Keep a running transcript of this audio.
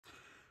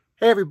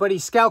Hey everybody,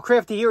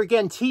 Scoutcrafty here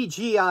again,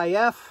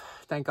 TGIF.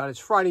 Thank God it's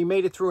Friday,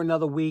 made it through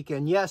another week.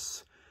 And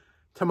yes,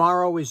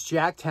 tomorrow is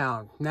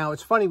Jacktown. Now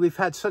it's funny, we've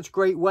had such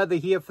great weather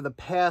here for the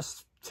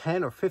past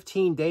 10 or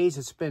 15 days.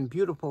 It's been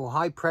beautiful,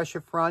 high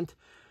pressure front.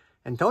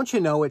 And don't you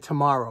know it,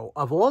 tomorrow,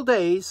 of all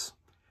days,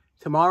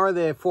 tomorrow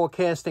they're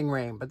forecasting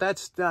rain. But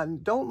that's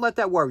don't let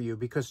that worry you,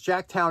 because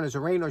Jacktown is a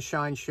rain or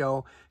shine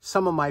show.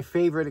 Some of my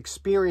favorite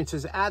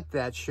experiences at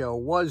that show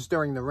was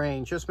during the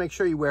rain. Just make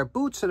sure you wear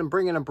boots and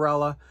bring an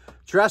umbrella.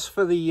 Dress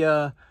for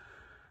the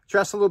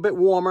dress a little bit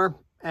warmer,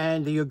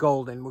 and you're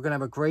golden. We're gonna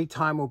have a great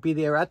time. We'll be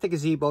there at the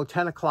gazebo,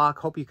 10 o'clock.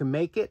 Hope you can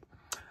make it.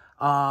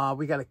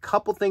 We got a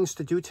couple things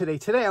to do today.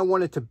 Today I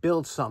wanted to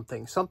build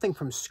something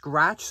from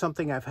scratch,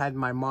 something I've had in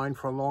my mind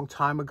for a long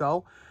time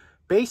ago.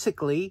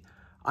 Basically,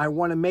 I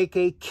want to make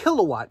a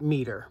kilowatt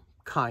meter,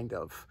 kind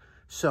of.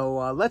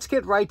 So let's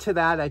get right to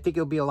that. I think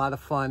it'll be a lot of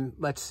fun.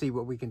 Let's see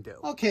what we can do.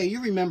 Okay,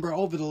 you remember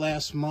over the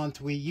last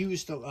month, we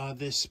used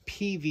this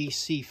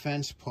PVC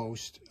fence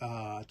post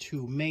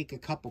to make a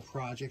couple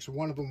projects.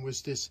 One of them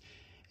was this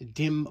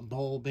dim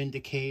bulb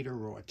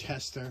indicator or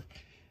tester.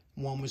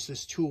 One was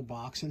this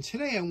toolbox. And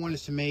today I wanted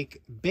to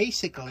make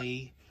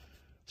basically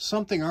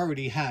something I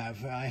already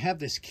have. I have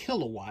this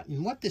kilowatt,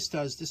 and what this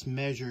does, this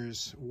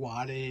measures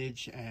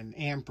wattage and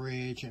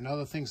amperage and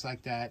other things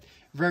like that.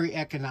 Very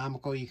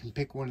economical. You can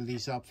pick one of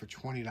these up for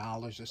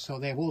 $20 or so.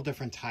 They have all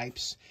different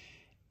types.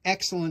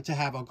 Excellent to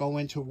have. I'll go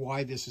into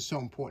why this is so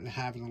important to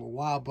have in a little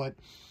while, but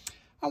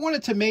I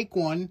wanted to make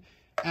one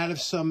out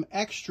of some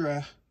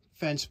extra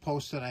fence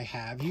posts that I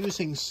have,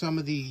 using some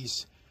of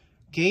these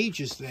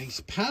gauges,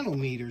 these panel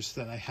meters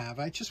that I have.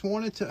 I just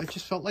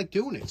felt like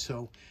doing it.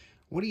 So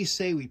what do you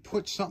say we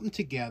put something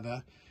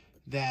together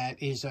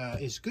that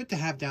is good to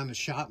have down the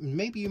shop, and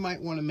maybe you might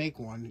want to make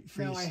one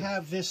for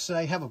yourself.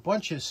 I have a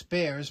bunch of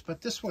spares, but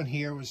this one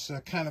here was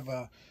kind of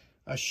a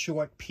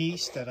short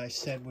piece that I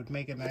said would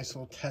make a nice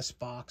little test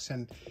box,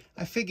 and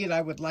I figured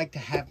I would like to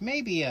have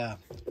maybe a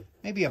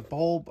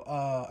bulb,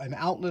 an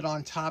outlet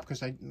on top,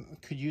 because I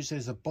could use it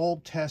as a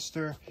bulb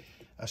tester,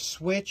 a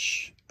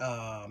switch,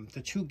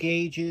 the two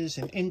gauges,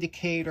 an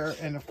indicator,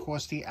 and of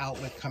course the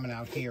outlet coming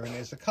out here. And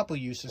there's a couple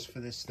uses for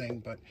this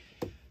thing, but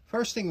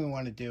first thing we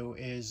want to do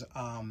is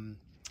and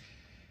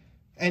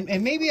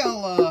maybe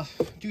I'll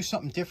do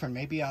something different.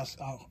 Maybe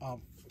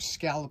I'll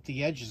scallop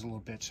the edges a little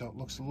bit so it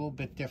looks a little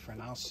bit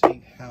different. I'll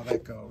see how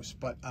that goes.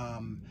 But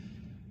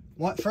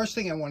first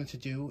thing I wanted to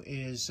do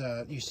is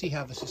you see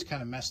how this is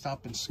kind of messed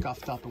up and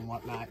scuffed up and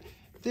whatnot.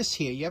 This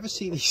here, you ever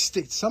see these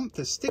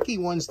the sticky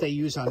ones they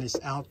use on this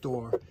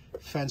outdoor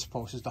fence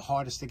post is the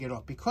hardest to get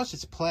off. Because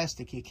it's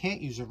plastic, you can't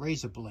use a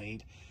razor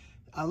blade.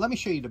 Let me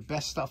show you the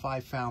best stuff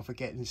I found for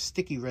getting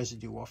sticky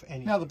residue off.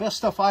 Now, the best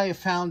stuff I have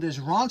found is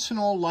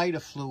Roncinol lighter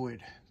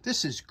fluid.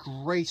 This is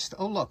great stuff.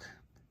 Oh, look.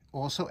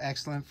 Also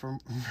excellent for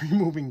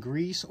removing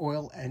grease,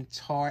 oil, and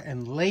tar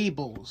and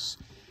labels.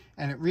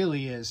 And it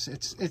really is.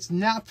 It's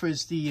not for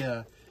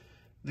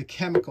the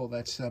chemical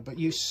that's, but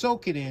you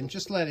soak it in,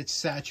 just let it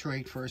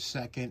saturate for a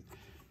second.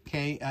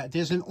 Okay,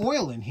 there's an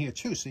oil in here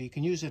too, so you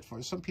can use it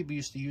for, some people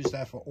used to use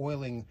that for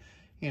oiling,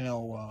 you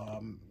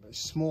know,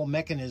 small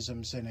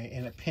mechanisms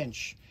in a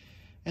pinch.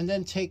 And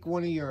then take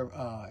one of your,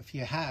 if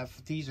you have,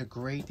 these are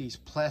great, these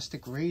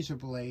plastic razor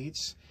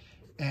blades,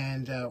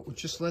 and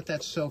just let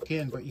that soak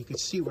in. But you can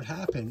see what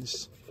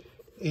happens.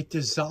 It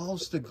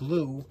dissolves the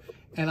glue,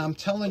 and I'm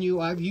telling you,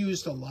 I've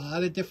used a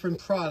lot of different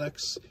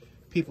products.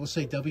 People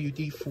say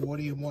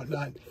WD-40 and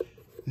whatnot.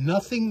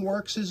 Nothing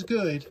works as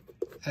good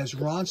as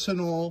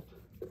Roncinol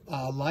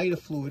lighter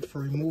fluid for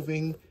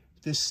removing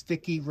this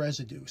sticky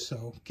residue.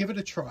 So give it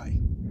a try.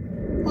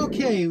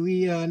 Okay,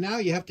 now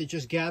you have to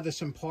just gather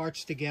some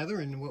parts together,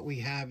 and what we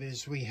have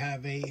is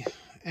a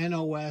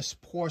NOS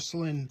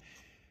porcelain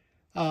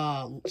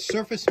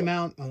surface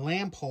mount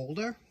lamp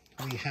holder.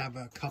 We have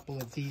a couple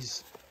of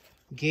these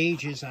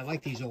gauges. I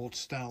like these old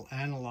style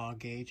analog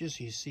gauges.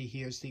 You see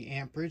here's the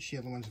amperage, the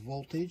other one's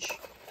voltage.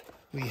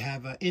 We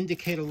have an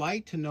indicator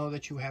light to know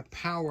that you have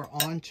power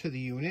onto the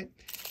unit.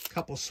 A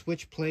couple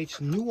switch plates,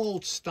 new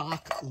old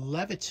stock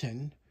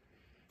Leviton.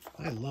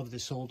 I love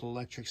this old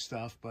electric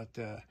stuff, but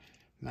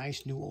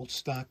nice new old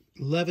stock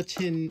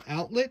Leviton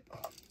outlet.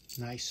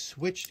 Nice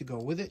switch to go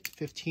with it,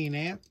 15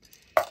 amp.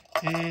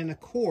 And a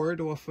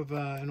cord off of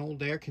an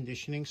old air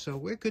conditioning, so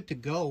we're good to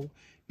go.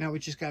 Now we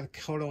just got to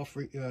cut off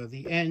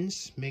the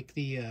ends, make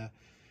the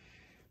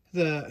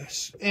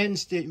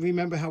ends,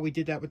 remember how we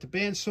did that with the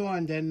bandsaw,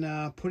 and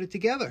then put it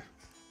together.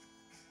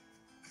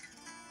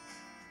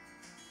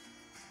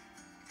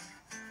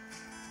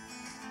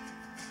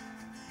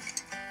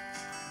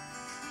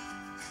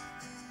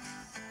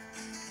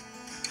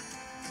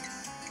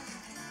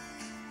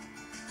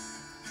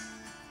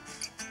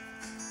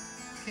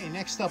 Okay,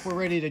 next up we're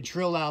ready to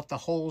drill out the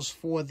holes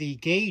for the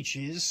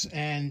gauges,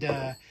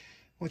 and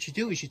what you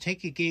do is you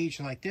take your gauge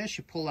like this,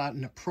 you pull out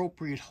an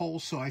appropriate hole.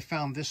 So I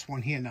found this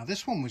one here. Now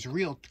this one was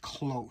real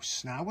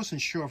close. Now I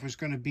wasn't sure if it was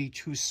going to be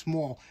too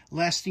small.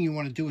 Last thing you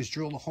want to do is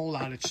drill the hole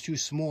out. It's too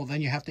small.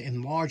 Then you have to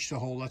enlarge the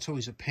hole. That's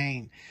always a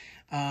pain.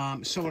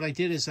 So what I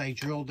did is I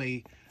drilled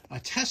a a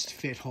test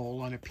fit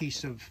hole on a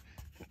piece of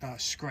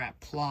scrap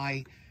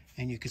ply,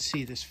 and you can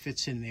see this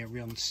fits in there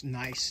real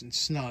nice and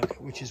snug,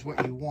 which is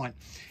what you want.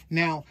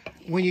 Now,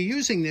 when you're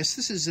using this,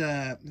 this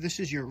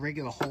is your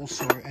regular hole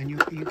saw, and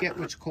you get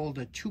what's called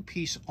a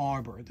two-piece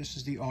arbor. This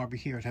is the arbor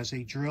here. It has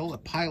a drill, a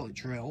pilot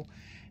drill,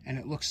 and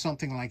it looks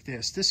something like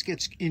this. This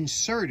gets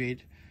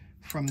inserted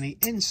from the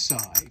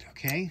inside,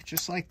 okay,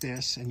 just like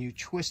this, and you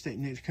twist it,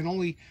 and it can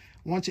only,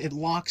 once it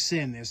locks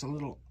in, there's a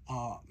little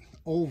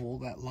oval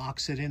that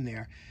locks it in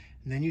there,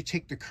 and then you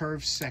take the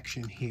curved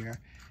section here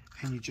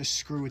and you just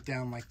screw it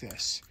down like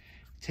this.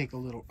 Take a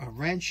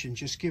wrench and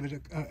just give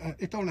it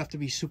it don't have to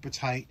be super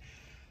tight,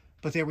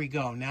 but there we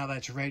go. Now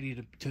that's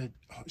ready to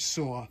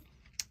saw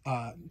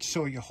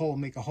your hole,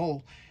 make a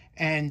hole.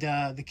 And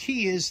the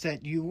key is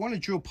that you want to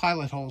drill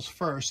pilot holes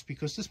first,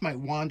 because this might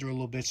wander a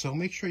little bit, so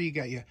make sure you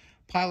got your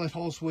pilot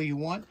holes where you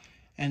want,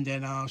 and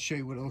then I'll show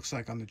you what it looks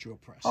like on the drill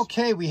press.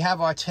 Okay, we have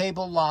our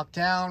table locked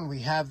down, we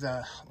have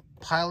the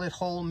pilot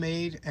hole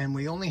made, and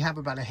we only have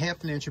about a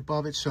 ½ inch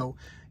above it, so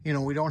you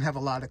know we don't have a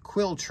lot of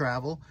quill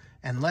travel,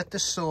 and let the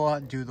saw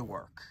do the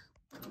work.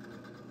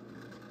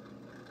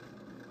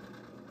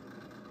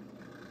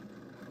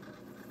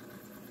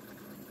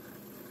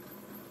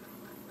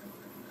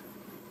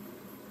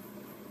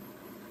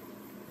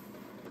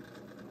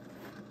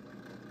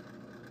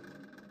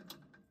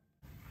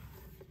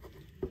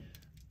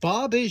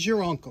 Bob is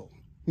your uncle.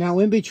 Now,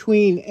 in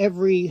between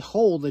every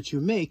hole that you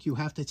make, you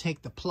have to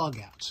take the plug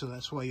out. So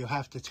that's why you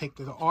have to take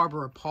the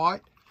arbor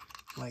apart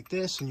like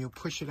this, and you'll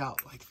push it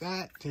out like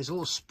that. There's a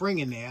little spring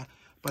in there,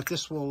 but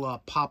this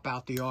will pop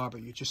out the arbor.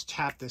 You just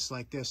tap this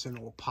like this, and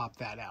it will pop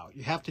that out.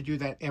 You have to do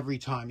that every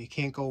time. You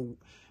can't go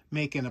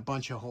making a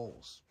bunch of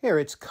holes. Here,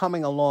 it's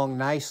coming along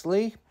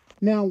nicely.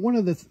 Now, one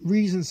of the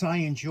reasons I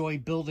enjoy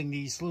building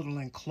these little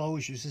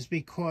enclosures is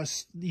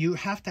because you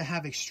have to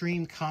have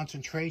extreme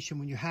concentration.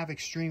 When you have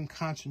extreme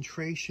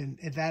concentration,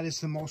 that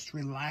is the most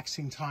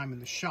relaxing time in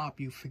the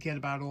shop. You forget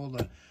about all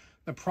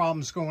the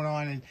problems going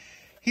on. And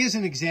here's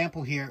an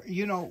example here.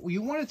 You know,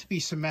 you want it to be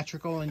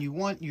symmetrical, and you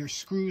want your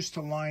screws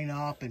to line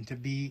up and to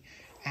be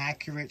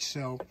accurate.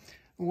 So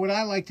what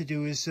I like to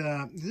do is,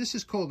 this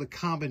is called a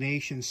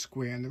combination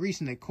square. And the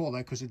reason they call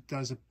that, because it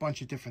does a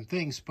bunch of different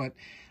things. But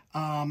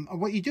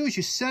what you do is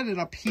you set it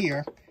up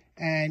here,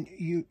 and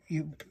you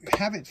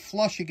have it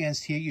flush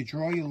against here. You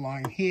draw your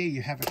line here.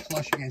 You have it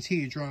flush against here.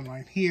 You draw a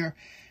line here.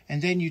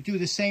 And then you do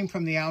the same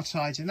from the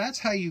outsides. And that's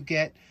how you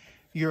get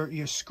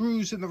your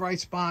screws in the right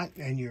spot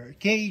and your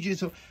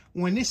gauges.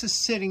 When this is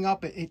sitting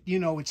up, you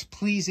know, it's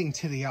pleasing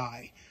to the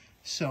eye.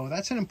 So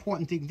that's an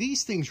important thing.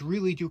 These things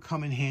really do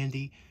come in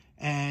handy.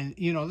 And,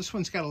 you know, this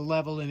one's got a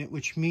level in it,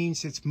 which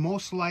means it's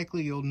most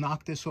likely you'll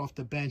knock this off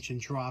the bench and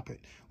drop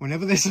it.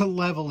 Whenever there's a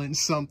level in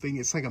something,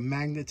 it's like a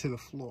magnet to the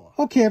floor.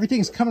 Okay,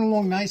 everything's coming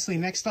along nicely.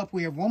 Next up,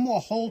 we have one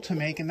more hole to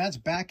make, and that's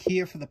back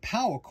here for the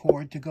power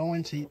cord to go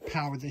in to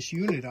power this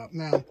unit up.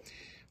 Now,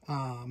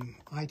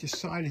 I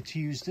decided to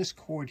use this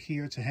cord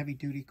here. It's a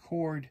heavy-duty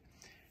cord.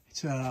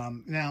 It's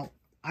now,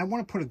 I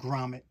want to put a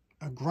grommet.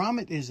 A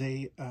grommet is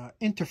a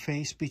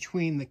interface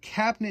between the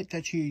cabinet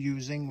that you're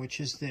using, which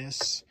is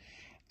this,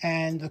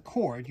 and the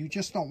cord. You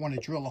just don't want to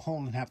drill a hole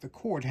and have the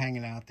cord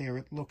hanging out there.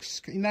 It looks,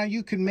 now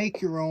you can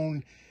make your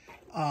own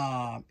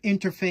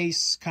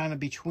interface kind of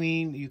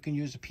between. You can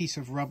use a piece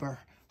of rubber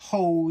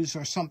hose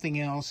or something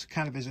else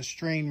kind of as a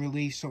strain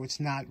relief, so it's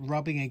not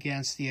rubbing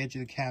against the edge of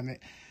the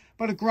cabinet.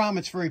 But a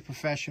grommet's very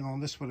professional,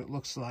 and this is what it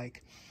looks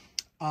like.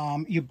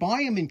 You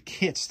buy them in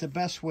kits. The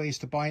best way is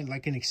to buy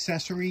like an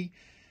accessory,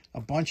 a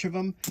bunch of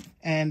them,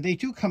 and they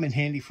do come in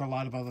handy for a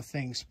lot of other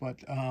things, but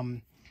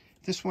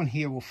this one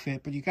here will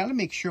fit. But you got to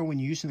make sure when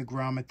you're using the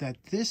grommet that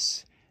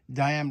this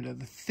diameter,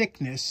 the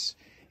thickness,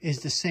 is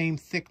the same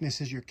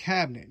thickness as your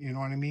cabinet. You know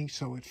what I mean?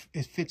 So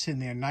it fits in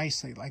there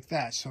nicely like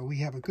that. So we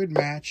have a good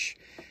match.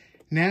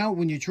 Now,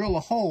 when you drill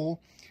a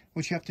hole,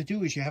 what you have to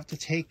do is you have to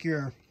take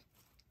your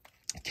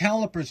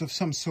calipers of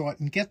some sort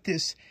and get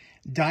this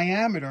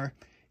diameter.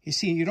 You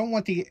see, you don't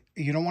want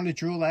to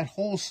drill that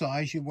hole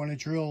size. You want to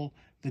drill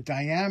the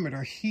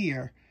diameter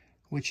here,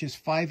 which is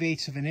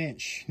 5/8 of an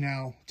inch.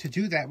 Now, to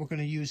do that, we're going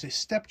to use a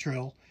step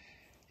drill.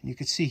 And you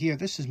can see here,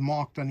 this is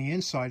marked on the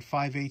inside,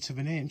 5/8 of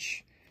an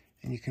inch.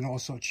 And you can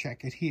also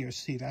check it here.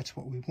 See, that's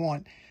what we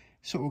want.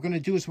 So what we're going to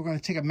do is we're going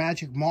to take a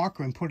magic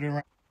marker and put it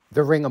around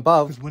the ring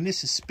above. Because when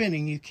this is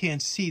spinning, you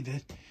can't see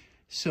that.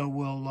 So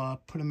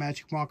we'll put a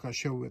magic marker. I'll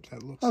show you what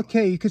that looks like.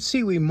 Okay, you can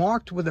see we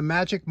marked with a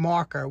magic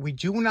marker. We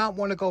do not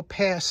want to go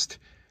past,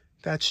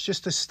 that's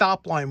just a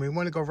stop line. We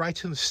want to go right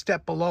to the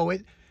step below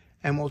it,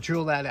 and we'll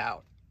drill that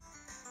out.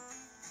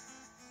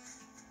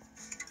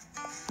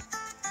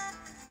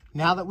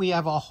 Now that we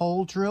have our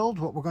hole drilled,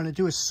 what we're going to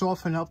do is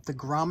soften up the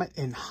grommet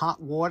in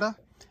hot water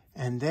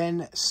and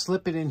then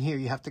slip it in here.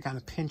 You have to kind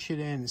of pinch it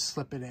in and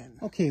slip it in.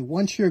 Okay,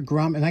 once your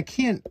grommet, and I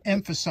can't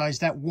emphasize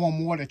that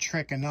warm water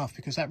trick enough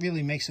because that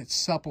really makes it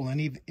supple and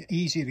even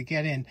easier to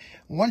get in.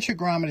 Once your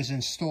grommet is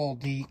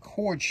installed, the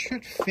cord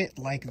should fit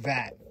like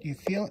that. You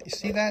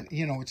see that?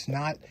 You know, it's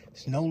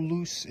no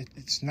loose.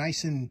 It's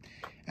nice and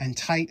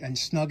tight and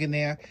snug in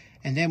there.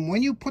 And then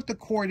when you put the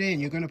cord in,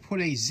 you're going to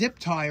put a zip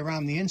tie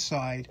around the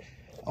inside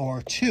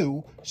or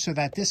two so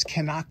that this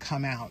cannot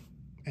come out.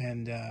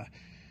 And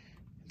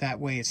that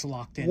way it's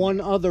locked in.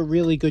 One other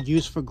really good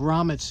use for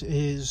grommets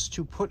is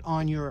to put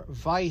on your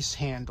vise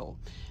handle.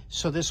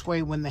 So this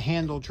way when the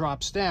handle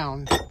drops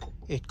down,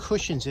 it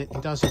cushions it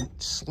and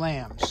doesn't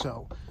slam.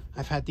 So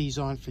I've had these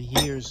on for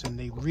years and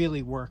they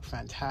really work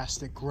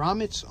fantastic.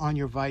 Grommets on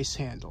your vise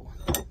handle.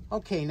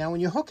 Okay, now when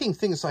you're hooking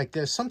things like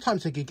this,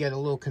 sometimes it could get a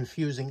little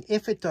confusing.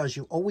 If it does,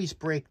 you always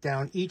break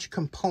down each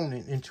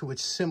component into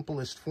its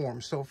simplest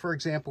form. So for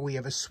example, we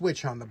have a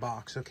switch on the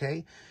box,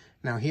 okay?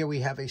 Now here we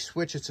have a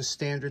switch. It's a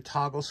standard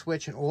toggle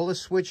switch, and all the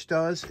switch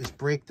does is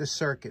break the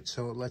circuit.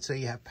 So let's say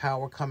you have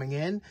power coming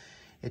in.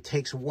 It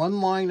takes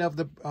one line of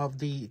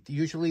the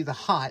usually the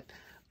hot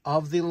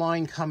of the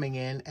line coming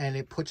in, and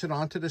it puts it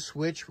onto the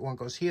switch. One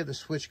goes here, the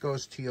switch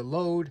goes to your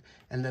load,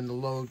 and then the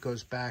load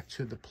goes back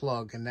to the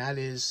plug, and that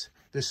is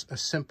a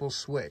simple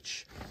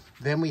switch.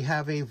 Then we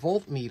have a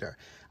voltmeter.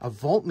 A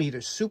voltmeter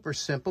is super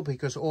simple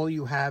because all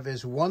you have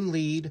is one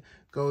lead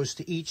goes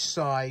to each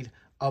side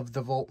of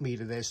the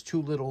voltmeter. There's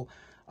two little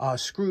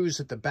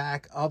screws at the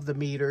back of the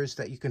meters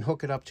that you can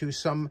hook it up to.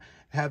 Some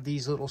have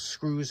these little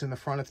screws in the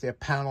front if they're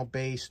panel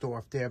based or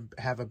if they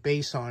have a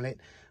base on it.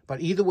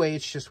 But either way,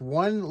 it's just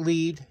one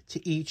lead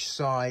to each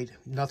side.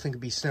 Nothing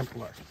could be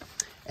simpler.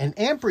 An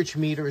amperage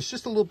meter is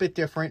just a little bit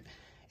different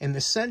in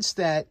the sense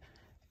that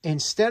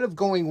instead of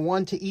going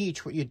one to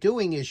each, what you're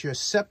doing is you're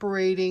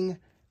separating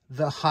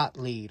the hot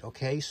lead,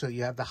 okay? So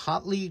you have the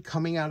hot lead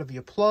coming out of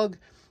your plug.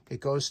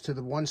 It goes to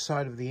the one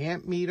side of the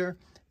amp meter.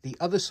 The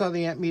other side of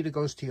the amp meter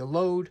goes to your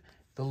load.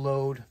 The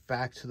load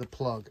back to the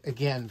plug.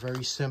 Again,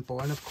 very simple.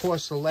 And of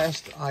course, the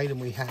last item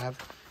we have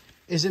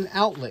is an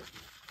outlet.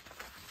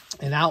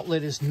 An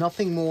outlet is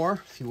nothing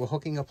more. If you were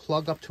hooking a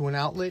plug up to an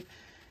outlet,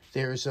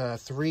 there's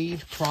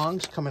 3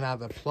 prongs coming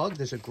out of the plug.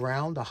 There's a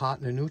ground, a hot,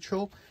 and a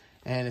neutral.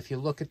 And if you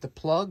look at the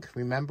plug,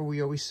 remember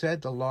we always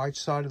said the large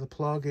side of the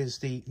plug is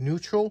the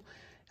neutral.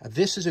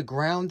 This is a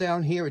ground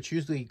down here. It's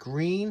usually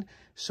green.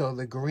 So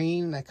the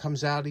green that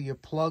comes out of your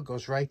plug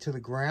goes right to the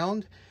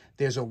ground.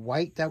 There's a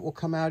white that will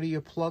come out of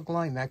your plug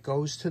line. That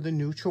goes to the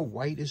neutral.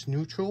 White is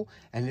neutral.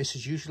 And this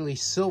is usually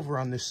silver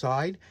on this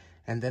side.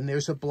 And then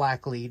there's a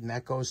black lead, and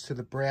that goes to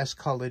the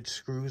brass-colored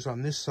screws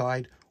on this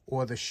side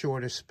or the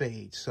shorter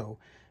spade. So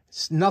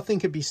nothing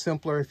could be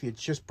simpler if you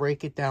just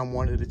break it down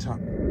one at a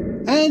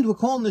time. And we're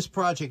calling this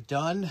project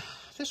done.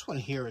 This one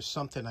here is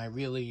something I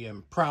really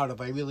am proud of.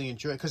 I really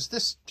enjoy, because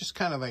this just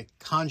kind of, I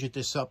conjured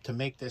this up to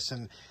make this,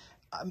 and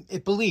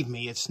believe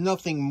me, it's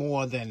nothing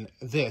more than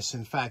this.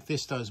 In fact,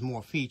 this does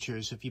more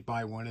features if you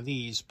buy one of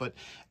these. But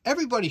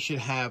everybody should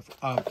have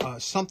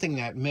something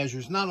that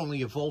measures not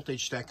only a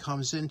voltage that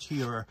comes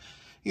into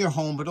your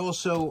home, but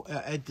also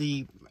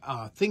the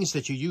things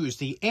that you use,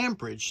 the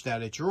amperage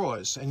that it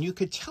draws. And you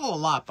could tell a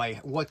lot by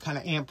what kind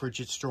of amperage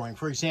it's drawing.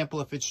 For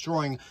example, if it's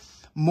drawing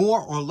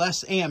more or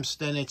less amps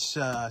than it's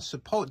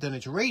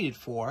rated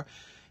for,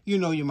 you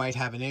know you might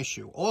have an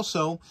issue.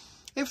 Also,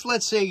 if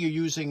let's say you're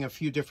using a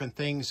few different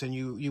things and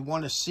you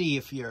want to see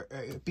if you're,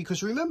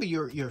 because remember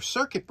your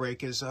circuit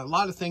breakers, a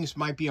lot of things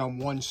might be on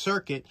one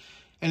circuit,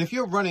 and if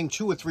you're running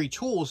 2 or 3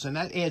 tools, and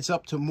that adds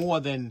up to more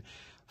than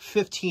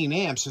 15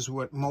 amps is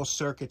what most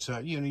circuits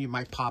are, you know, you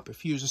might pop a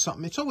fuse or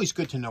something. It's always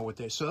good to know what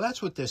this. So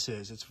that's what this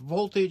is. It's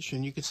voltage,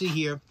 and you can see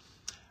here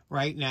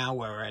right now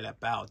we're at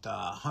about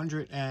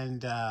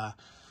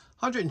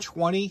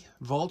 120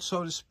 volts,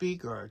 so to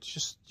speak, or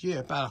just, yeah,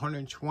 about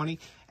 120.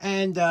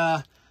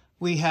 And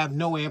we have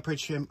no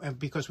amperage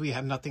because we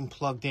have nothing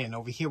plugged in.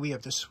 Over here we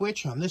have the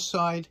switch on this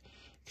side.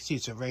 You can see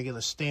it's a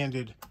regular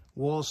standard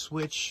wall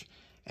switch.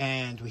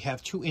 And we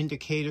have 2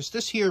 indicators.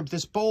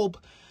 This bulb,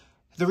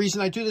 the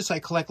reason I do this, I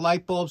collect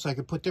light bulbs. I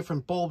could put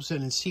different bulbs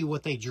in and see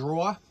what they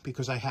draw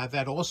because I have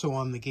that also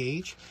on the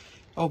gauge.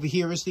 Over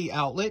here is the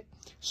outlet.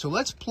 So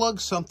let's plug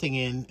something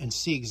in and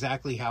see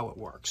exactly how it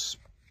works.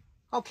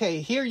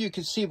 Okay, here you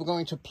can see we're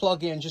going to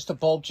plug in just a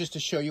bulb just to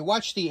show you.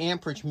 Watch the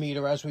amperage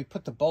meter as we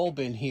put the bulb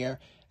in here,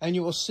 and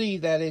you will see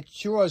that it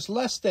draws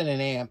less than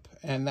an amp,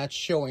 and that's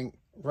showing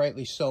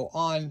rightly so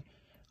on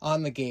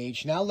the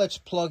gauge. Now let's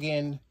plug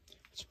in,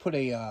 let's put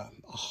a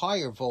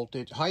higher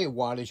voltage, higher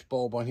wattage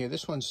bulb on here.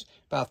 This one's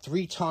about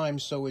 3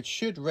 times, so it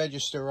should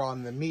register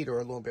on the meter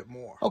a little bit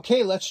more.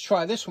 Okay, let's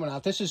try this one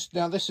out. This is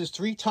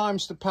 3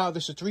 times the power.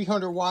 This is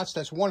 300 watts.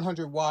 That's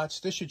 100 watts.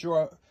 This should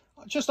draw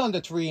just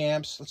under 3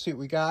 amps. Let's see what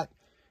we got.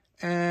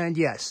 And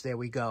yes, there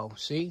we go.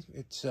 See,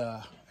 it's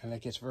and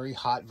it gets very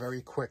hot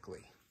very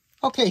quickly.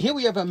 Okay, here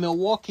we have a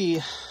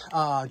Milwaukee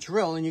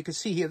drill, and you can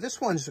see here, this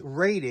one's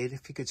rated,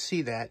 if you could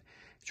see that,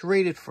 it's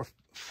rated for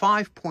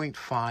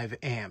 5.5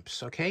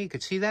 amps, okay? You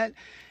could see that?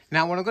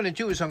 Now, what I'm going to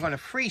do is I'm going to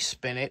free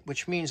spin it,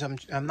 which means I'm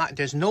not,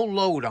 there's no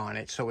load on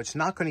it, so it's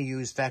not going to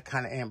use that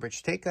kind of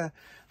amperage. Take a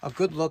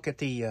good look at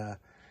the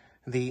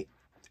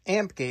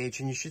amp gauge,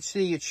 and you should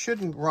see it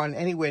shouldn't run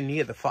anywhere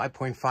near the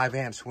 5.5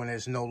 amps when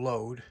there's no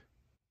load.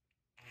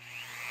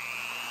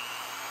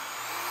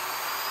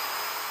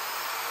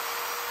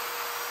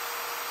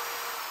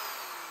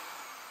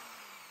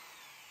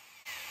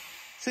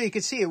 So you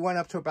can see it went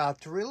up to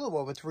about a little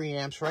over 3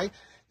 amps, right?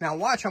 Now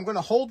watch, I'm going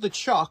to hold the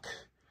chuck,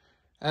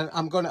 and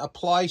I'm going to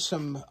apply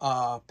some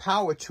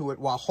power to it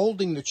while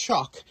holding the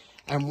chuck,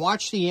 and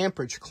watch the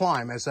amperage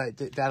climb as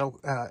that'll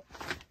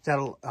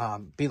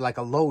be like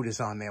a load is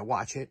on there.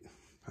 Watch it.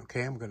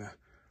 Okay, I'm going to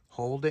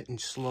hold it and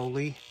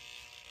slowly.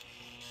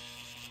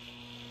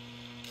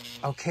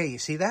 Okay, you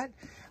see that?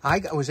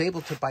 I was able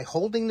to, by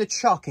holding the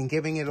chuck and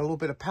giving it a little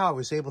bit of power,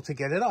 was able to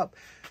get it up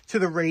to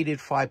the rated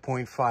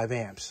 5.5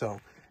 amps. So,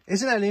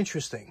 isn't that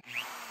interesting?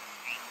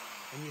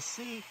 And you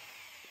see,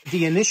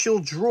 the initial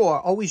draw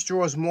always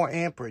draws more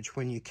amperage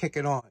when you kick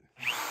it on.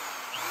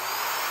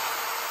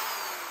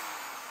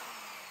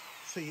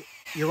 So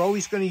you're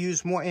always going to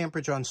use more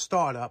amperage on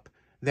startup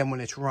than when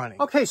it's running.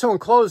 Okay, so in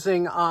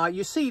closing,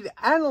 you see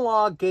the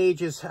analog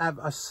gauges have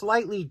a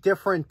slightly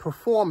different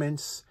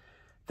performance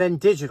than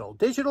digital.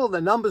 Digital,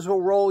 the numbers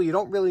will roll. You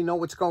don't really know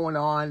what's going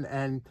on.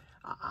 And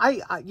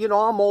you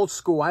know, I'm old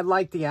school. I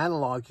like the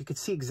analog. You can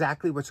see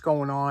exactly what's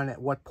going on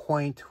at what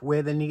point,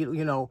 where the needle,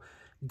 you know.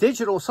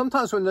 Digital,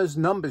 sometimes when those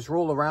numbers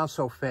roll around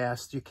so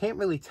fast, you can't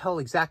really tell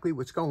exactly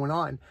what's going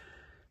on.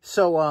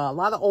 So a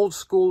lot of old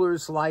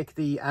schoolers like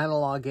the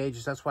analog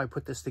gauges. That's why I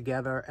put this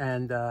together.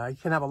 And you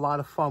can have a lot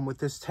of fun with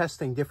this,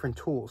 testing different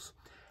tools.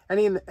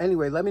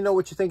 Anyway, let me know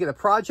what you think of the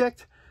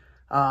project.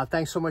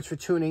 Thanks so much for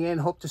tuning in.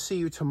 Hope to see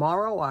you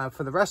tomorrow.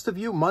 For the rest of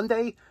you,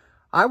 Monday,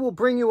 I will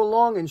bring you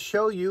along and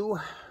show you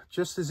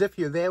just as if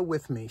you're there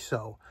with me.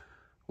 So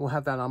we'll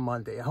have that on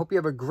Monday. I hope you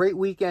have a great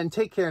weekend.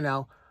 Take care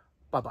now.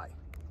 Bye-bye.